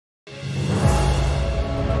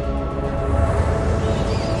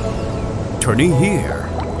turning here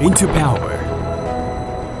into power.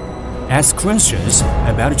 Ask questions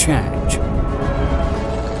about change.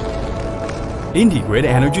 Integrate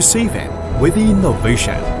energy saving with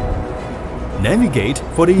innovation. Navigate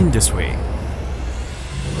for the industry.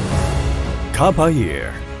 Kapa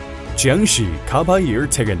here. Jiangxi Kapa Here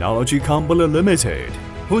Technology Company Limited,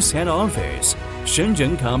 whose head office,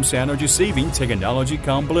 Shenzhen Comps Energy Saving Technology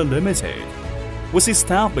Company Limited, was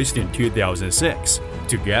established in 2006,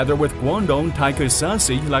 together with Guangdong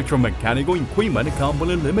Taikasasi Electromechanical Equipment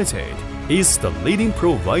Company Limited, is the leading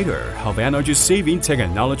provider of energy-saving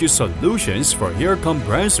technology solutions for air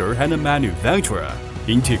compressor and manufacturer,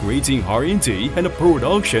 integrating R&D and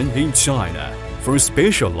production in China. For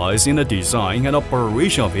specializing in the design and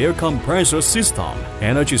operation of air compressor system,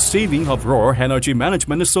 energy saving of raw energy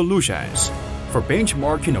management solutions. For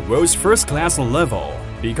benchmarking the world's first-class level,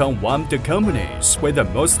 become one of the companies with the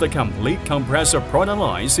most complete compressor product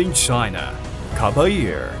lines in China. Kapa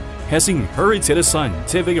Here has inherited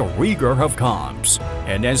scientific rigor of comps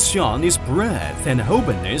and has shown its breadth and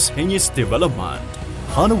openness in its development.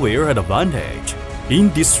 Hardware advantage,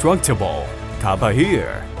 indestructible. Kapa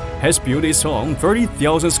Here has built its own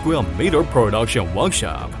 30,000 square meter production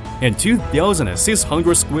workshop and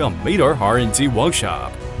 2,600 square meter R&D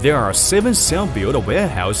workshop. There are 7 self-built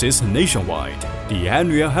warehouses nationwide. The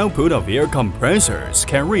annual output of air compressors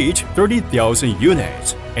can reach 30,000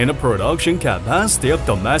 units, and the production capacity of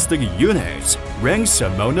domestic units ranks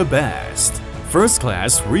among the best.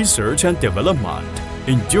 First-class research and development,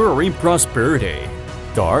 enduring prosperity.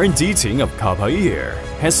 The R&D team of Kapa Here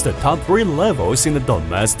has the top 3 levels in the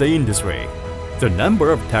domestic industry. The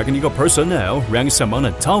number of technical personnel ranks among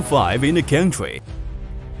the top 5 in the country,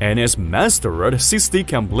 and has mastered 60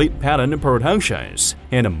 complete patent productions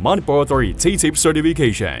and multiple authoritative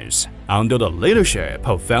certifications under the leadership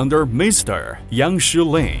of founder Mr.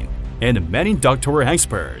 Jiangxi and many doctoral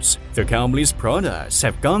experts. The company's products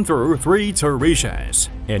have gone through 3 iterations,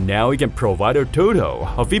 and now it can provide a total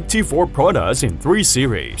of 54 products in 3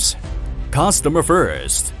 series. Customer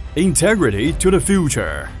first, integrity to the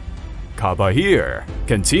future. Kapa Here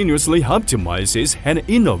continuously optimizes and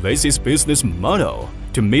innovates its business model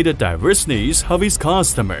to meet the diverse needs of its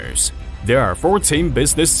customers. There are 14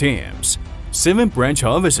 business teams, 7 branch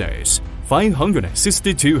offices,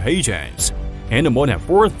 562 agents, and more than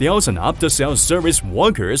 4,000 after-sales service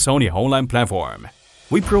workers on the online platform.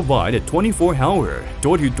 We provide a 24-hour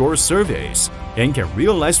door-to-door service and can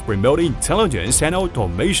realize remote intelligence and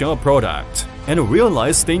automation of product, and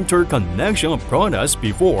realize the interconnection of products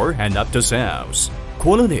before and after sales.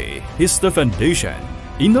 Quality is the foundation.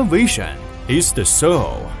 Innovation is the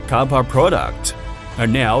soul. Kapa product are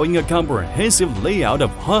now in a comprehensive layout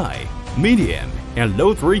of high, medium, and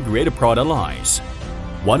low 3-grade product lines,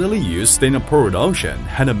 widely used in the production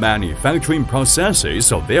and manufacturing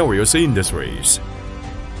processes of various industries.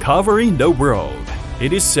 Covering the world,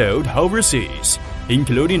 it is sold overseas,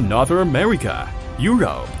 including North America,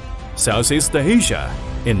 Europe, Southeast Asia,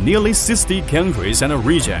 and nearly 60 countries and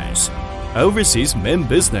regions. Overseas main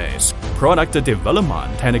business, product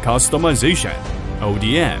development and customization,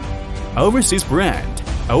 ODM. Overseas brand,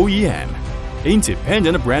 OEM.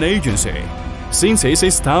 Independent brand agency. Since its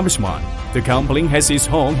establishment, the company has its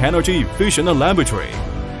own energy efficient laboratory,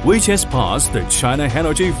 which has passed the China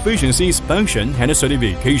Energy Efficiency Inspection and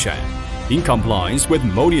Certification, in compliance with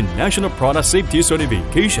multinational product safety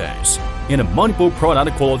certifications and multiple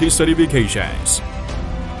product quality certifications.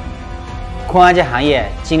 空压机行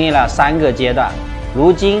业经历了3个阶段，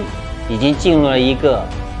如今已经进入了一个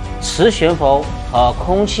磁悬浮和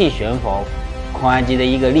空气悬浮空压机的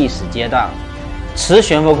一个历史阶段。磁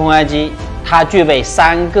悬浮空压机它具备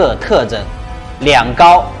3个特征：2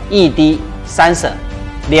高、1低、3省。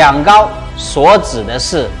2高所指的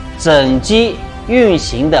是整机运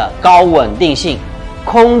行的高稳定性、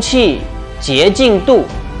空气洁净度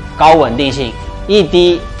高稳定性；1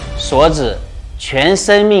低所指全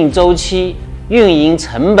生命周期运营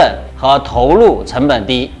成本和投入成本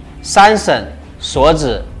低；3省所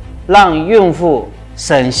指让用户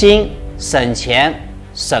省心、省钱、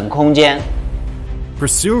省空间。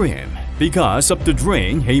Pursuing because of the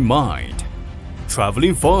dream in mind.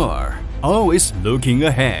 Traveling far, always looking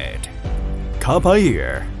ahead. Kapa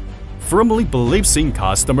Here firmly believes in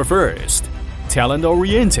customer first,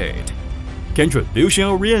 talent-oriented,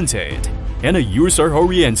 contribution-oriented, and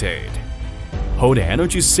user-oriented. Hold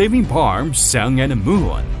energy-saving palm, sun and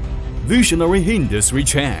moon. Visionary industry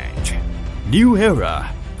change. New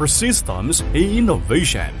era, persistence in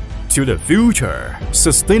innovation. To the future,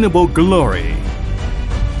 sustainable glory.